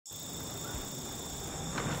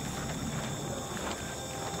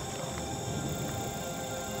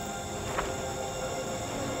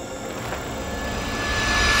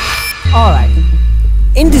Alright,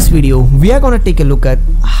 in this video we are gonna take a look at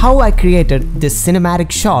how I created this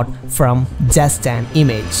cinematic shot from just an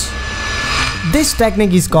image. This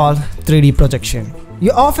technique is called 3D projection.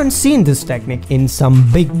 You often seen this technique in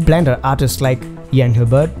some big Blender artists like Ian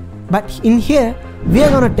Hubbard, but in here we are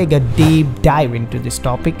gonna take a deep dive into this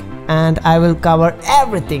topic and I will cover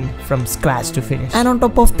everything from scratch to finish. And on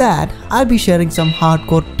top of that, I'll be sharing some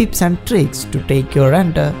hardcore tips and tricks to take your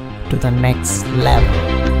render to the next level.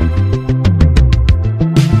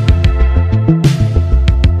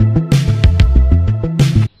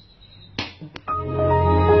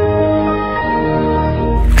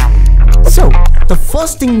 So, the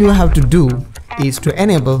first thing you have to do is to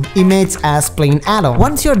enable image as plain add-on.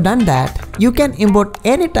 Once you're done that, you can import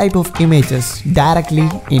any type of images directly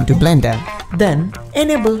into Blender. Then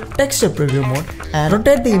enable texture preview mode and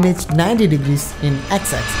rotate the image 90 degrees in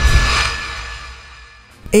x-axis.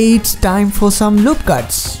 It's time for some loop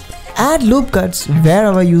cuts. Add loop cuts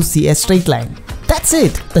wherever you see a straight line. That's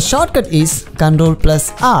it. The shortcut is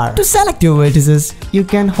Ctrl+R. To select your vertices, you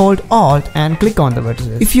can hold Alt and click on the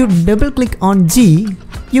vertices. If you double click on G,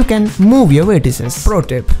 you can move your vertices. Pro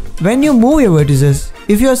tip: when you move your vertices,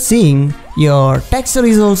 if you are seeing your texture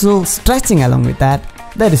is also stretching along with that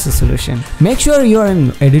is a solution. Make sure you are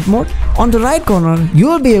in edit mode. On the right corner, you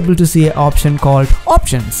will be able to see an option called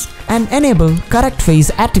options and enable correct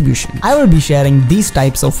phase attribution. I will be sharing these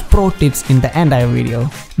types of pro tips in the entire video.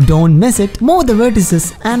 Don't miss it. Move the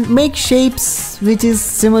vertices and make shapes which is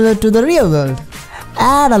similar to the real world.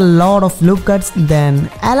 Add a lot of loop cuts,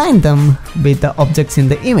 then align them with the objects in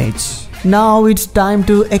the image. Now it's time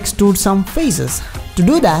to extrude some faces. To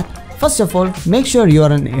do that, first of all, make sure you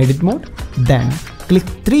are in edit mode, then click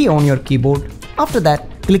 3 on your keyboard. After that,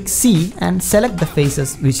 click C and select the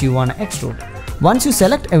faces which you want to extrude. Once you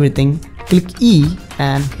select everything, click E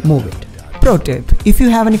and move it. Pro tip: if you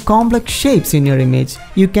have any complex shapes in your image,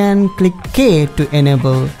 you can click K to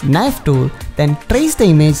enable knife tool, then trace the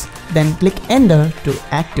image, then click enter to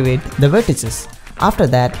activate the vertices. After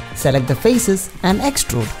that, select the faces and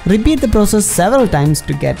extrude. Repeat the process several times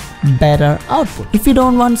to get better output. If you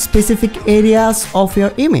don't want specific areas of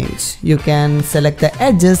your image, you can select the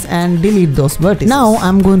edges and delete those vertices. Now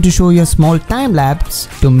I'm going to show you a small time lapse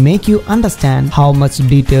to make you understand how much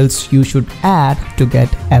details you should add to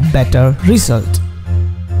get a better result.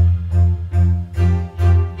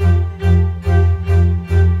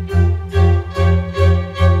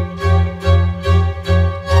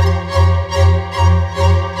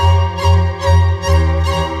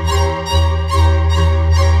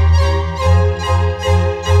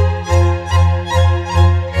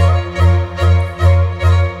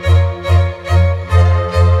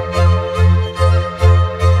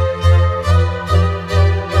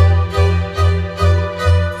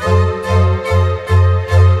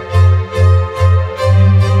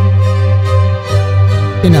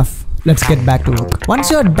 Enough, let's get back to work.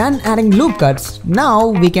 Once you're done adding loop cuts, now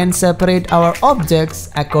we can separate our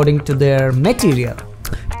objects according to their material.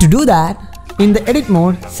 To do that, in the edit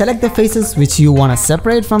mode, select the faces which you want to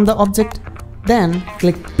separate from the object, then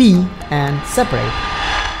click P and separate.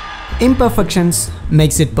 Imperfections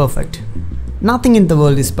makes it perfect. Nothing in the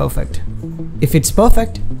world is perfect. If it's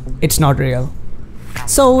perfect, it's not real.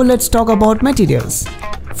 So let's talk about materials.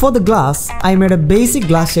 For the glass, I made a basic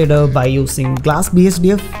glass shader by using glass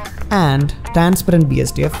BSDF and transparent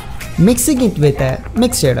BSDF, mixing it with a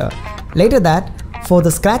mix shader. Later that, for the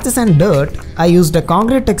scratches and dirt, I used a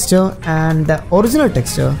concrete texture and the original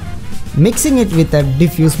texture, mixing it with a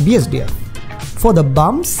diffuse BSDF. For the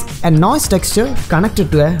bumps, a noise texture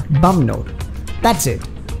connected to a bump node. That's it.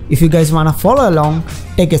 If you guys wanna follow along,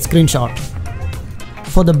 take a screenshot.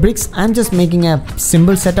 For the bricks, I'm just making a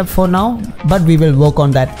simple setup for now, but we will work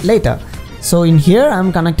on that later. So in here,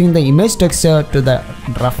 I'm connecting the image texture to the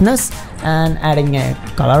roughness and adding a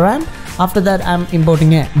color ramp. After that, I'm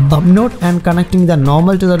importing a bump node and connecting the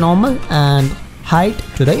normal to the normal and height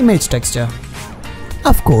to the image texture.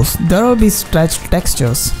 Of course, there will be stretched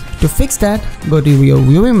textures. To fix that, go to your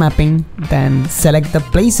viewing mapping, then select the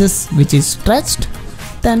places which is stretched,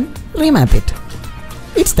 then remap it.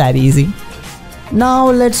 It's that easy.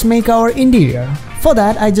 Now let's make our interior. For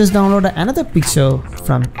that, I just downloaded another picture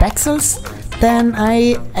from Pexels. Then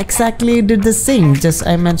I exactly did the same just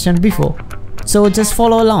I mentioned before. So just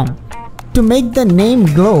follow along. To make the name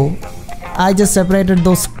glow, I just separated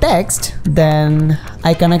those text, then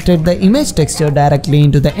I connected the image texture directly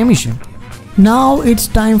into the emission. Now it's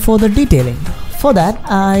time for the detailing. For that,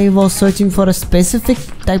 I was searching for a specific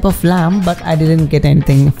type of lamp, but I didn't get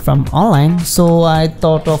anything from online, so I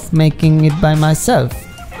thought of making it by myself.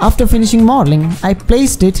 After finishing modeling, I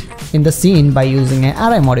placed it in the scene by using an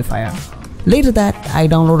array modifier. Later that, I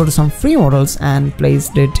downloaded some free models and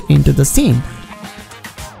placed it into the scene.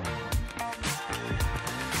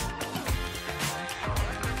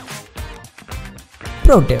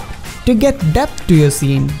 Pro tip: to get depth to your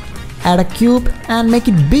scene, add a cube and make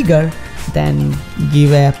it bigger, then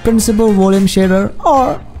give a principal volume shader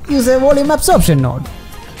or use a volume absorption node.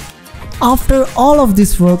 After all of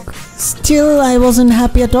this work, still I wasn't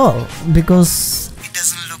happy at all because it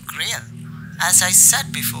doesn't look real. As I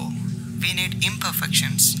said before, we need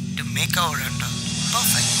imperfections to make our render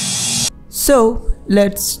perfect. So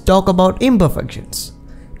let's talk about imperfections.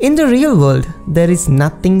 In the real world, there is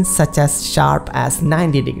nothing such as sharp as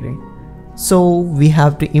 90 degree. So we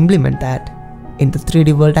have to implement that in the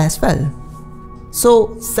 3D world as well.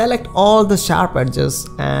 So select all the sharp edges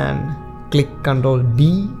and click Ctrl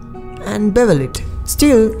D and bevel it.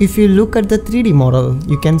 Still, if you look at the 3D model,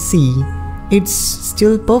 you can see it's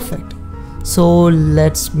still perfect. So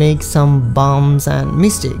let's make some bumps and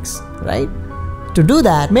mistakes, right? To do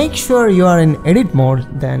that, make sure you are in edit mode,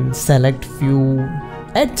 then select few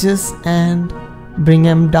edges and bring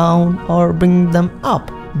them down or bring them up.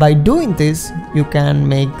 By doing this, you can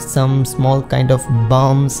make some small kind of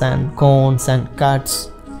bumps and cones and cuts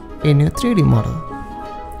in your 3D model.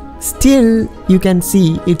 Still, you can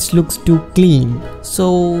see it looks too clean,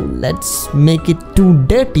 so let's make it too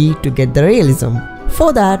dirty to get the realism.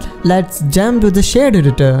 For that, let's jump to the shade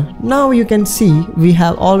editor. Now you can see we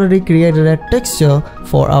have already created a texture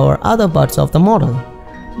for our other parts of the model,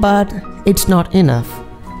 but it's not enough.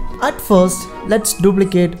 At first, let's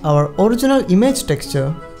duplicate our original image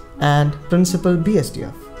texture and principal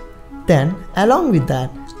BSDF. Then, along with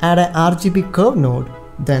that, add a RGB curve node,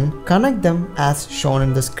 then connect them as shown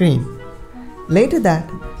in the screen. Later that,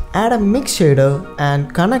 add a mix shader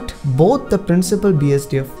and connect both the principal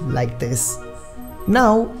BSDF like this.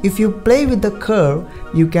 Now, if you play with the curve,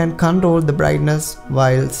 you can control the brightness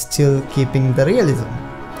while still keeping the realism.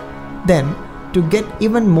 Then, to get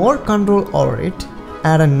even more control over it,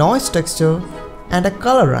 add a noise texture and a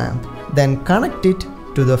color ramp, then connect it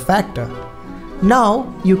to the factor.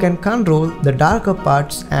 Now, you can control the darker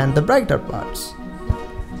parts and the brighter parts.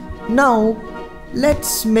 Now,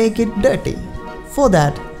 let's make it dirty. For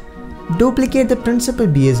that, duplicate the principal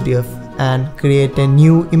BSDF and create a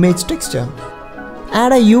new image texture.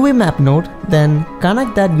 Add a UV map node, then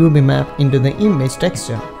connect that UV map into the image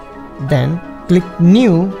texture. Then click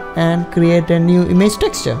New and create a new image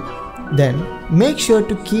texture. Then make sure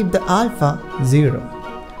to keep the alpha 0.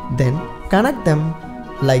 Then connect them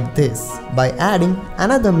like this by adding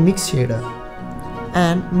another mix shader.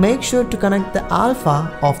 And make sure to connect the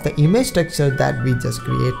alpha of the image texture that we just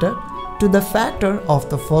created to the factor of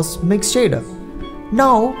the first mix shader.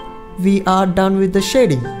 Now we are done with the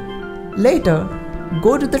shading. Later,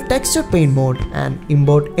 go to the texture paint mode and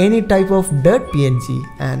import any type of dirt PNG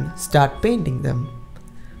and start painting them.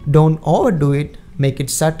 Don't overdo it, make it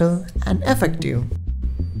subtle and effective.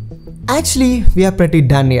 Actually, we are pretty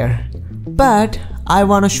done here. But I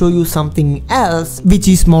want to show you something else which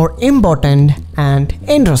is more important and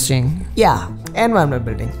interesting. Yeah, environment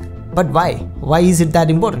building. But why? Why is it that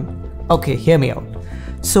important? Okay, hear me out.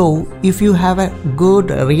 So, if you have a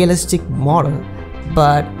good realistic model,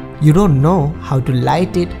 but you don't know how to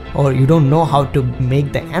light it or you don't know how to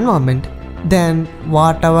make the environment, then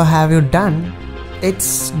whatever have you done,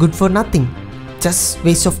 it's good for nothing. Just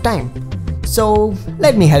waste of time. So,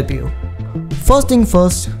 let me help you. First thing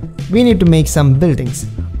first, we need to make some buildings.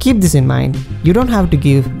 Keep this in mind, you don't have to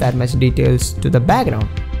give that much details to the background.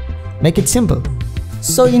 Make it simple.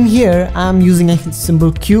 So in here, I'm using a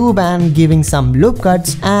simple cube and giving some loop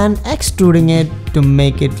cuts and extruding it to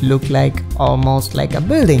make it look like almost like a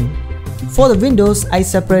building. For the windows, I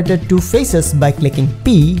separated two faces by clicking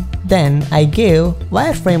P, then I gave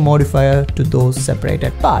wireframe modifier to those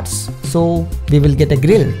separated parts. So we will get a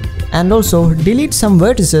grill. And also delete some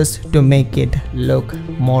vertices to make it look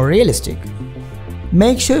more realistic.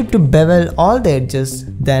 Make sure to bevel all the edges,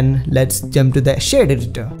 then let's jump to the shade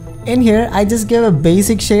editor. In here, I just gave a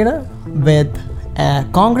basic shader with a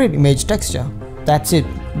concrete image texture. That's it.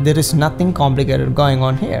 There is nothing complicated going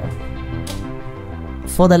on here.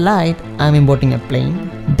 For the light, I am importing a plane.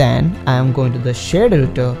 Then I am going to the shade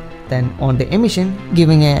editor. Then on the emission,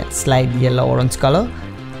 giving a slight yellow-orange color.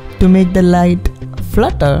 To make the light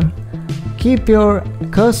flutter, keep your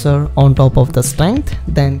cursor on top of the strength.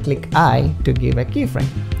 Then click I to give a keyframe.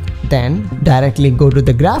 Then directly go to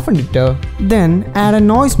the graph editor, then add a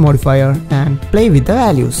noise modifier and play with the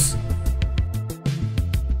values.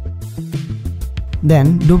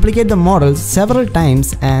 Then duplicate the models several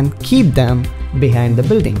times and keep them behind the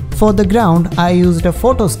building. For the ground, I used a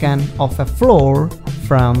photo scan of a floor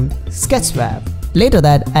from Sketchweb. Later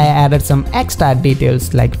that, I added some extra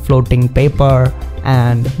details like floating paper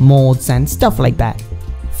and modes and stuff like that.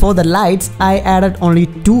 For the lights, I added only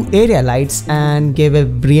 2 area lights and gave a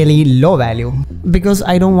really low value because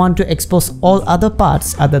I don't want to expose all other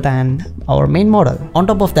parts other than our main model. On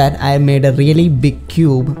top of that, I made a really big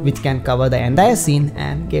cube which can cover the entire scene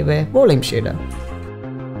and gave a volume shader.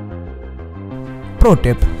 Pro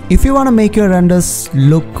tip: if you want to make your renders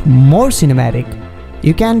look more cinematic,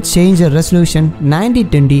 you can change the resolution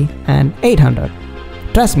 9020 and 800.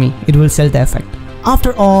 Trust me, it will sell the effect.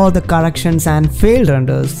 After all the corrections and failed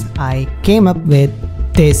renders, I came up with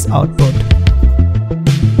this output.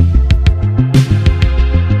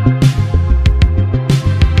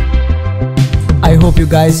 I hope you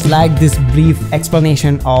guys liked this brief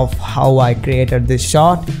explanation of how I created this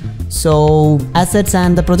shot. So assets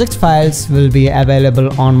and the project files will be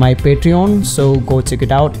available on my Patreon, so go check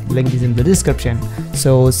it out. Link is in the description.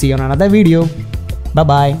 So see you on another video. Bye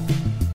bye.